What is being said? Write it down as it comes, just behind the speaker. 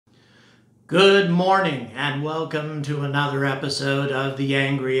Good morning and welcome to another episode of the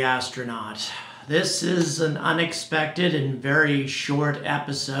Angry Astronaut. This is an unexpected and very short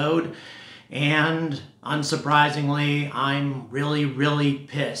episode, and unsurprisingly, I'm really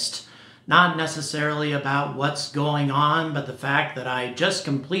pissed. Not necessarily about what's going on, but the fact that I just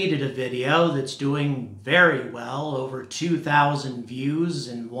completed a video that's doing very well, over 2,000 views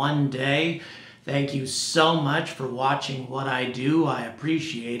in one day. Thank you so much for watching what I do. I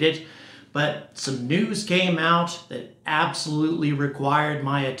appreciate it. But some news came out that absolutely required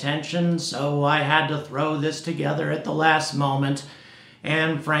my attention, so I had to throw this together at the last moment.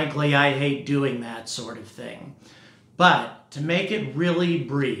 And frankly, I hate doing that sort of thing. But to make it really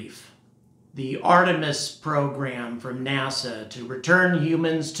brief, the Artemis program from NASA to return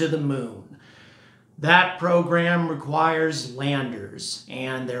humans to the moon. That program requires landers,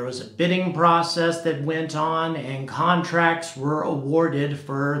 and there was a bidding process that went on, and contracts were awarded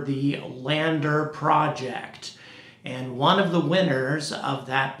for the lander project. And one of the winners of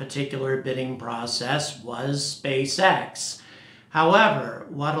that particular bidding process was SpaceX. However,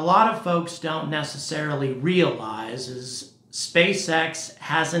 what a lot of folks don't necessarily realize is SpaceX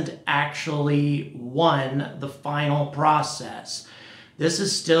hasn't actually won the final process. This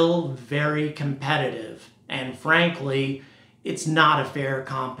is still very competitive, and frankly, it's not a fair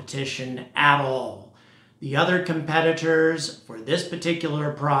competition at all. The other competitors for this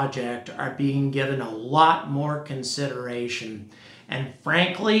particular project are being given a lot more consideration, and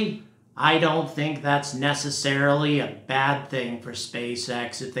frankly, I don't think that's necessarily a bad thing for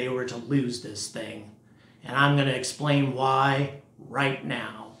SpaceX if they were to lose this thing. And I'm going to explain why right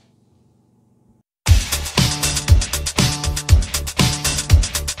now.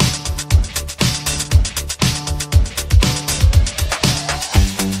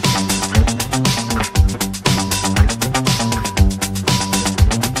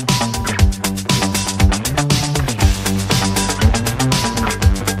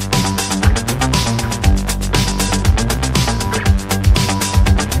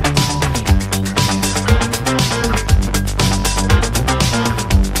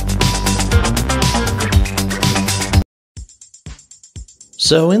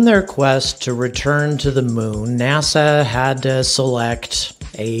 So in their quest to return to the moon, NASA had to select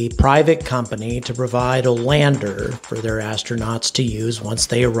a private company to provide a lander for their astronauts to use once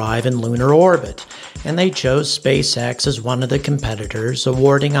they arrive in lunar orbit. And they chose SpaceX as one of the competitors,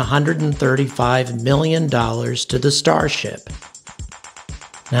 awarding $135 million to the Starship.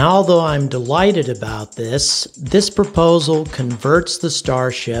 Now, although I'm delighted about this proposal converts the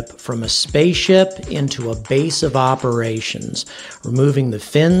Starship from a spaceship into a base of operations, removing the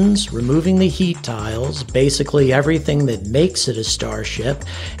fins, removing the heat tiles, basically everything that makes it a Starship,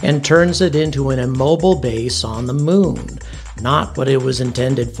 and turns it into an immobile base on the moon, not what it was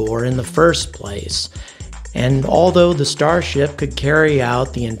intended for in the first place. And although the Starship could carry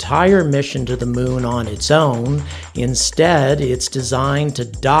out the entire mission to the moon on its own, instead it's designed to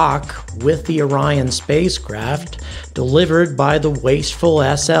dock with the Orion spacecraft delivered by the wasteful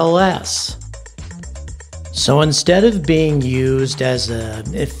SLS. So instead of being used as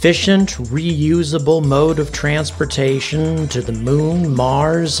an efficient, reusable mode of transportation to the moon,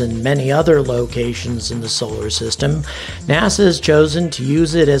 Mars, and many other locations in the solar system, NASA has chosen to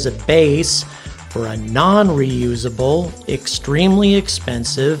use it as a base for a non-reusable, extremely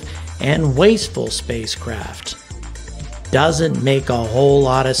expensive, and wasteful spacecraft. Doesn't make a whole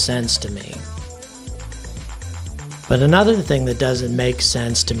lot of sense to me. But another thing that doesn't make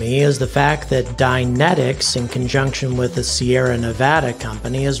sense to me is the fact that Dynetics, in conjunction with the Sierra Nevada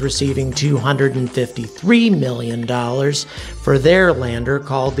company, is receiving $253 million for their lander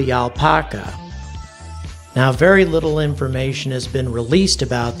called the Alpaca. Now, very little information has been released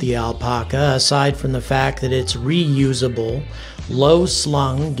about the Alpaca, aside from the fact that it's reusable,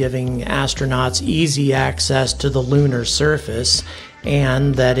 low-slung, giving astronauts easy access to the lunar surface,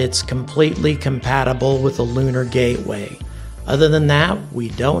 and that it's completely compatible with the Lunar Gateway. Other than that, we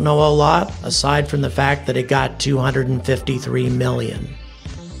don't know a lot, aside from the fact that it got $253 million.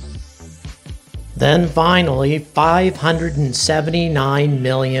 Then finally, $579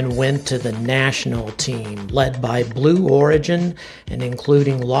 million went to the national team, led by Blue Origin and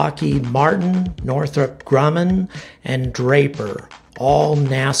including Lockheed Martin, Northrop Grumman, and Draper, all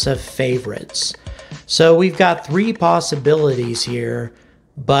NASA favorites. So we've got three possibilities here,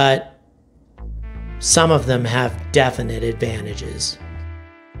 but some of them have definite advantages.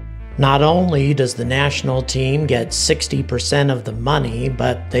 Not only does the national team get 60% of the money,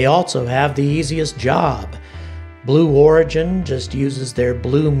 but they also have the easiest job. Blue Origin just uses their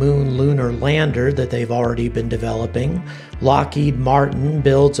Blue Moon lunar lander that they've already been developing. Lockheed Martin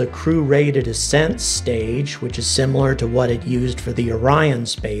builds a crew-rated ascent stage, which is similar to what it used for the Orion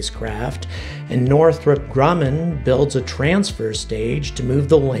spacecraft. And Northrop Grumman builds a transfer stage to move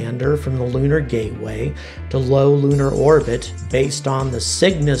the lander from the Lunar Gateway to low lunar orbit based on the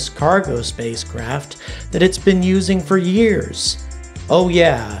Cygnus cargo spacecraft that it's been using for years. Oh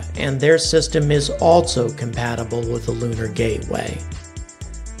yeah, and their system is also compatible with the Lunar Gateway.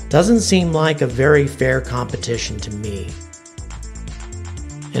 Doesn't seem like a very fair competition to me.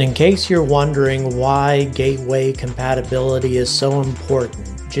 And in case you're wondering why Gateway compatibility is so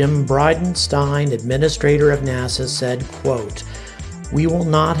important, Jim Bridenstine, administrator of NASA, said, quote, "We will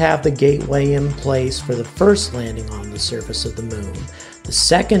not have the Gateway in place for the first landing on the surface of the moon. The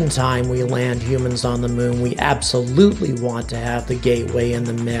second time we land humans on the moon, we absolutely want to have the Gateway in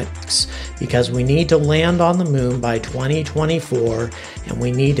the mix because we need to land on the moon by 2024 and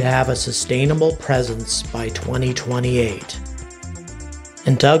we need to have a sustainable presence by 2028.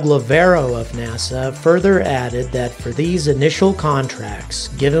 And Doug Lavero of NASA further added that for these initial contracts,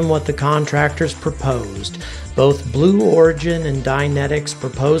 given what the contractors proposed, both Blue Origin and Dynetics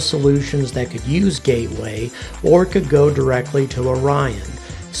proposed solutions that could use Gateway or could go directly to Orion.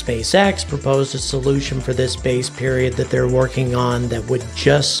 SpaceX proposed a solution for this base period that they're working on that would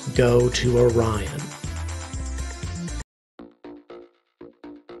just go to Orion.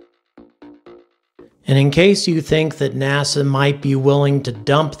 And in case you think that NASA might be willing to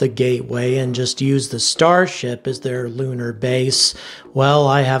dump the Gateway and just use the Starship as their lunar base, well,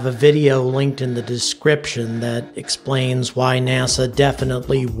 I have a video linked in the description that explains why NASA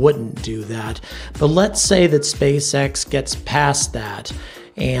definitely wouldn't do that. But let's say that SpaceX gets past that,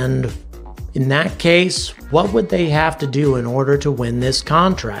 and in that case, what would they have to do in order to win this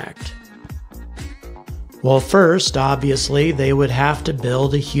contract? Well, first, obviously, they would have to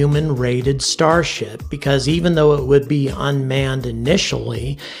build a human-rated Starship, because even though it would be unmanned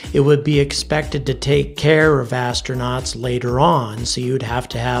initially, it would be expected to take care of astronauts later on, so you'd have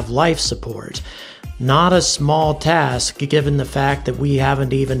to have life support. Not a small task, given the fact that we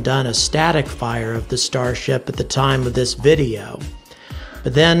haven't even done a static fire of the Starship at the time of this video.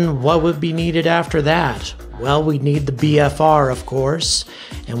 But then, what would be needed after that? Well, we'd need the BFR, of course,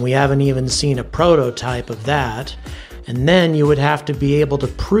 and we haven't even seen a prototype of that. And then you would have to be able to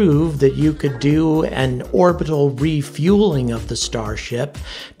prove that you could do an orbital refueling of the Starship,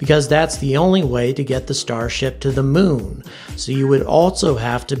 because that's the only way to get the Starship to the moon. So you would also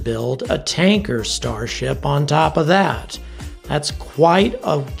have to build a tanker Starship on top of that. That's quite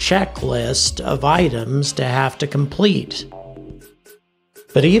a checklist of items to have to complete.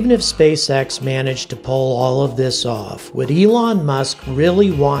 But even if SpaceX managed to pull all of this off, would Elon Musk really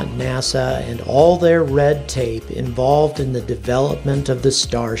want NASA and all their red tape involved in the development of the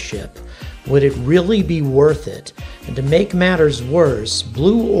Starship? Would it really be worth it? And to make matters worse,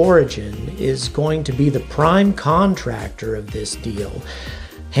 Blue Origin is going to be the prime contractor of this deal,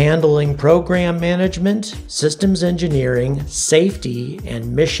 handling program management, systems engineering, safety,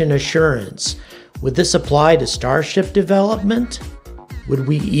 and mission assurance. Would this apply to Starship development? Would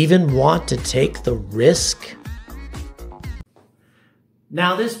we even want to take the risk?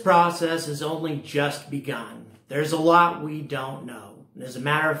 Now, this process has only just begun. There's a lot we don't know. And as a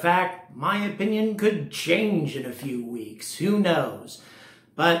matter of fact, my opinion could change in a few weeks. Who knows?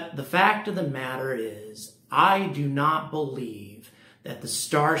 But the fact of the matter is, I do not believe that the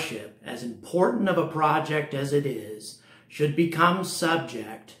Starship, as important of a project as it is, should become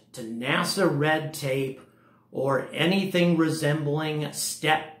subject to NASA red tape or anything resembling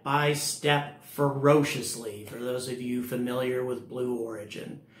step-by-step ferociously, for those of you familiar with Blue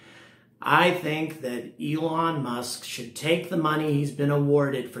Origin. I think that Elon Musk should take the money he's been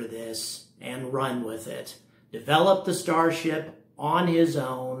awarded for this and run with it. Develop the Starship on his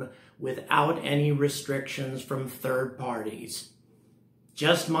own without any restrictions from third parties.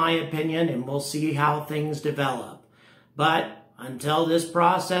 Just my opinion, and we'll see how things develop. But until this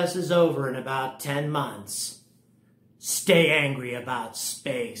process is over in about 10 months, stay angry about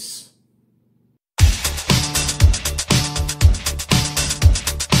space.